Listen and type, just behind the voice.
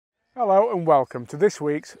Hello and welcome to this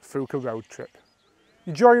week's Fjuka Roadtrip.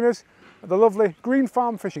 You join us at the lovely Green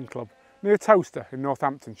Farm Fishing Club near Towcester in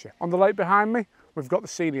Northamptonshire. On the lake behind me, we've got the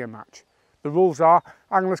senior match. The rules are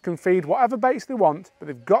anglers can feed whatever baits they want, but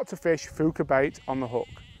they've got to fish Fjuka bait on the hook.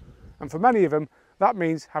 And for many of them, that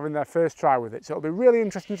means having their first try with it. So it'll be really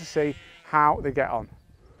interesting to see how they get on.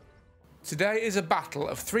 Today is a battle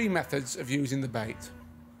of three methods of using the bait.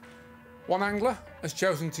 One angler has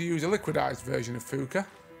chosen to use a liquidised version of Fjuka.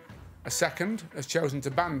 A second has chosen to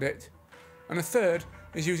bandit, and a third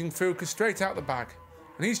is using Fjuka straight out the bag,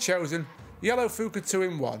 and he's chosen yellow Fjuka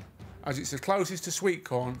 2-in-1 as it's the closest to sweet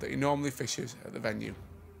corn that he normally fishes at the venue.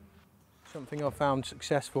 Something I've found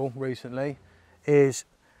successful recently is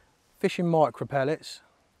fishing micro pellets,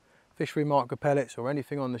 fishery micro pellets or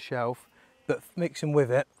anything on the shelf, but mixing with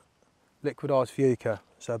it liquidised Fjuka.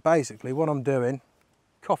 So basically what I'm doing,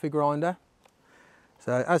 coffee grinder,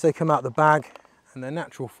 so as they come out the bag in their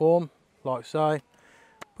natural form, like so,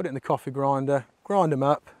 put it in the coffee grinder, grind them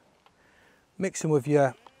up, mix them with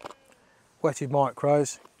your wetted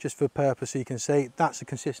micros, just for purpose so you can see, that's the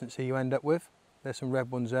consistency you end up with. There's some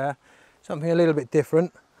red ones there. Something a little bit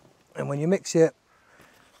different, and when you mix it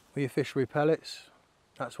with your fishery pellets,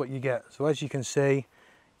 that's what you get. So as you can see,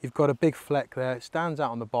 you've got a big fleck there, it stands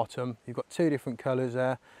out on the bottom, you've got two different colours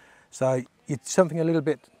there, so it's something a little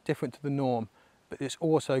bit different to the norm, but it's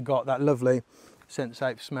also got that lovely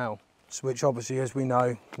scent-safe smell, which obviously, as we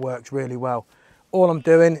know, works really well. All I'm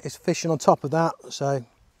doing is fishing on top of that, so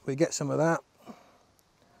we get some of that,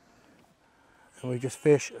 and we just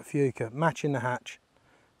fish a Fjuka, matching the hatch.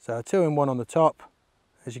 So a 2-in-1 on the top,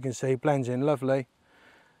 as you can see, blends in lovely,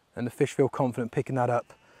 and the fish feel confident picking that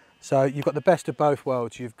up. So you've got the best of both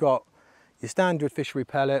worlds. You've got your standard fishery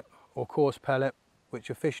pellet or coarse pellet, which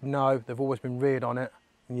your fish know, they've always been reared on it,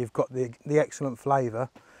 and you've got the excellent flavour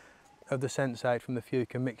of the sensate from the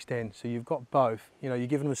Fjuka mixed in. So you've got both. You know, you're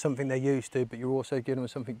giving them something they're used to, but you're also giving them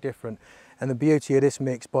something different. And the beauty of this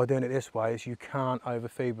mix by doing it this way is you can't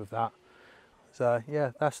overfeed with that. So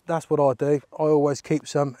yeah, that's what I do. I always keep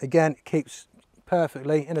some. Again, it keeps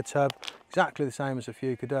perfectly in a tub, exactly the same as the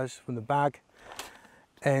Fjuka does from the bag.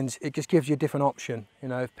 And it just gives you a different option. You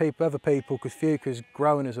know, if other people, because Fjuka's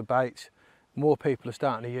growing as a bait, more people are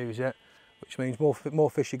starting to use it, which means more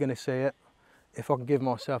fish are going to see it. If I can give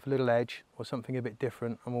myself a little edge or something a bit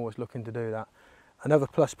different, I'm always looking to do that. Another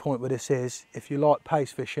plus point with this is, if you like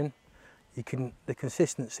paste fishing, you can, the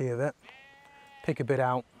consistency of it, pick a bit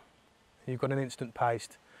out, you've got an instant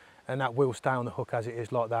paste, and that will stay on the hook as it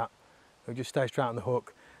is like that. It'll just stay straight on the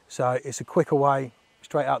hook. So it's a quicker way,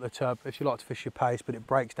 straight out the tub, if you like to fish your paste, but it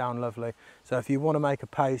breaks down lovely. So if you want to make a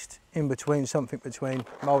paste in between, something between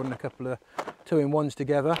moulding a couple of 2-in-1s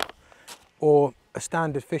together, or a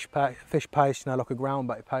standard fish paste, you know, like a ground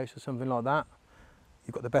bait paste or something like that,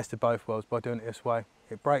 you've got the best of both worlds by doing it this way.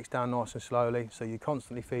 It breaks down nice and slowly, so you're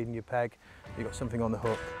constantly feeding your peg, you've got something on the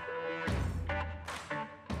hook.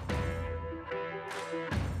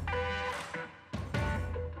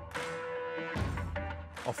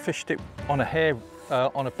 I fished it on a hair,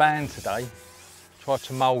 on a band today, tried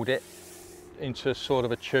to mould it into sort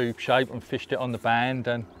of a tube shape and fished it on the band,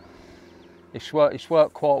 and it's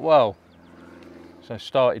worked quite well. So I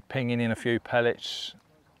started pinging in a few pellets,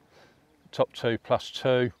 top 2 plus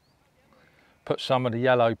 2, put some of the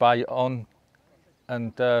yellow bait on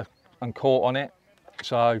and caught on it.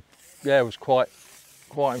 So yeah, I was quite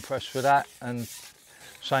impressed with that, and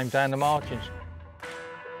same down the margins.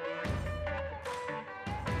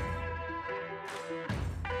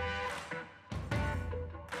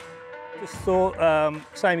 Just thought,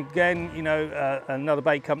 same again, you know, another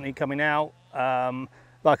bait company coming out.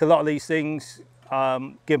 Like a lot of these things,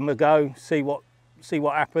 give them a go, see what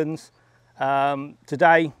happens.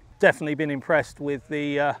 Today, definitely been impressed with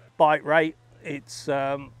the bite rate. It's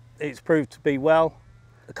proved to be well.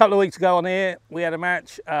 A couple of weeks ago on here, we had a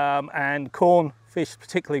match, and corn fished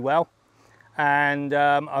particularly well. And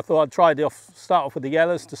I thought I'd start off with the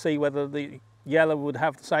yellows to see whether the yellow would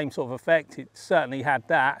have the same sort of effect. It certainly had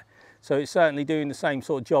that. So it's certainly doing the same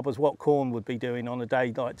sort of job as what corn would be doing on a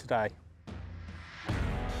day like today.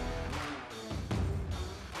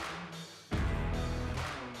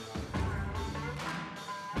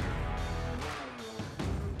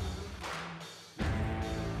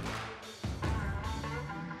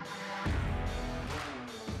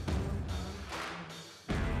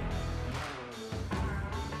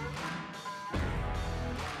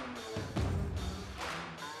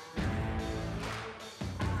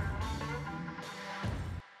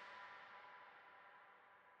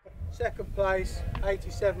 Second place,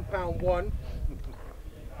 £87.1.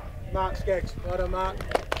 Mark Skeggs. Well done, Mark.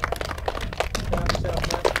 Shout out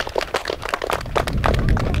yourself, mate.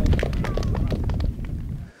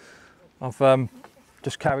 I've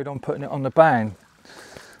just carried on putting it on the band.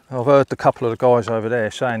 I've heard a couple of the guys over there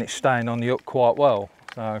saying it's staying on the hook quite well,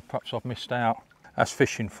 so perhaps I've missed out. That's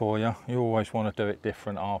fishing for you. You always want to do it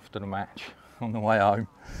different after the match on the way home.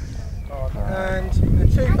 And the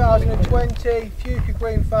 2020 Fjuka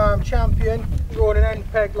Green Farm champion, drawing an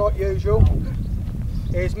end peg like usual,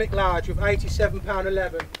 is Mick Large with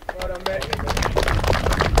 £87.11. Well done, Mick.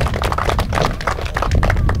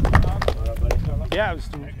 Yeah, it was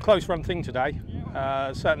a close run thing today,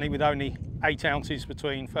 certainly with only 8 ounces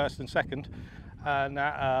between first and second, and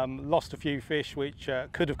that lost a few fish which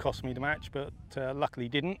could have cost me the match, but luckily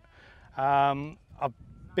didn't. I've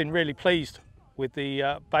been really pleased with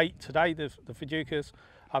the bait today, the Fjukas.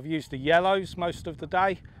 I've used the yellows most of the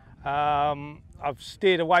day. I've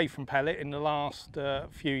steered away from pellet in the last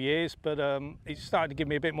few years, but it's starting to give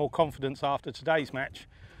me a bit more confidence after today's match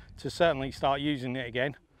to certainly start using it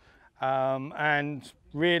again. And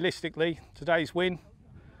realistically, today's win,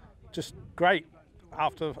 just great.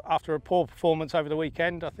 After a poor performance over the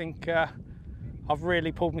weekend, I think I've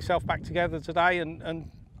really pulled myself back together today, and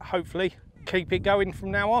hopefully keep it going from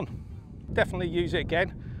now on. Definitely use it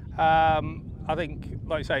again. I think,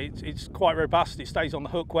 like I say, it's quite robust. It stays on the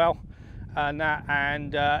hook well,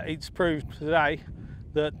 and it's proved today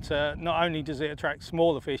that not only does it attract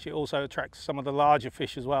smaller fish, it also attracts some of the larger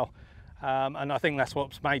fish as well. And I think that's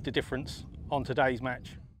what's made the difference on today's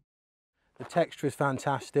match. The texture is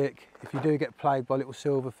fantastic. If you do get played by little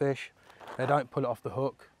silverfish, they don't pull it off the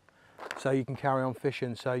hook, so you can carry on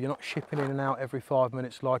fishing. So you're not shipping in and out every 5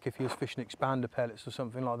 minutes like if you was fishing expander pellets or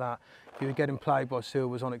something like that. If you were getting played by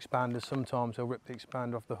silvers on expanders, sometimes they'll rip the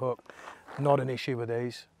expander off the hook. Not an issue with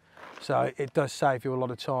these. So it does save you a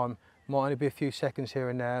lot of time. Might only be a few seconds here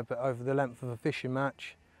and there, but over the length of a fishing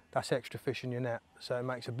match, that's extra fish in your net. So it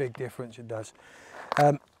makes a big difference, it does.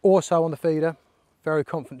 Also on the feeder, very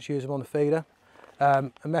confident to use them on the feeder.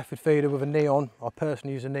 A method feeder with a neon. I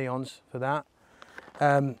personally use the neons for that.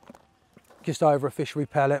 Just over a fishery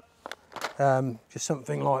pellet, just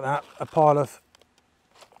something like that. A pile of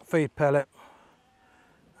feed pellet,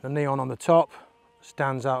 and a neon on the top.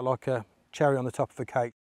 Stands out like a cherry on the top of a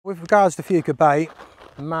cake. With regards to Fjuka bait,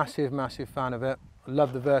 massive fan of it. I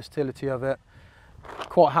love the versatility of it.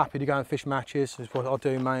 Quite happy to go and fish matches, is what I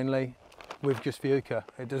do mainly with just Fjuka.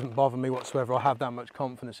 It doesn't bother me whatsoever. I have that much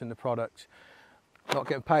confidence in the product. Not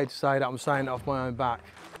getting paid to say that, I'm saying it off my own back.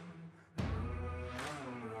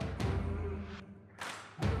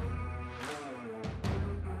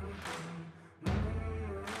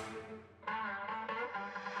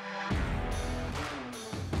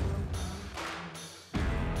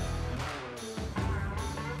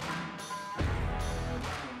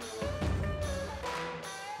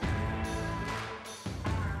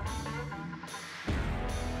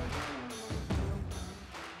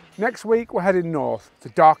 Next week we're heading north to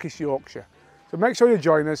darkest Yorkshire, so make sure you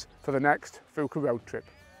join us for the next Fjuka Road Trip.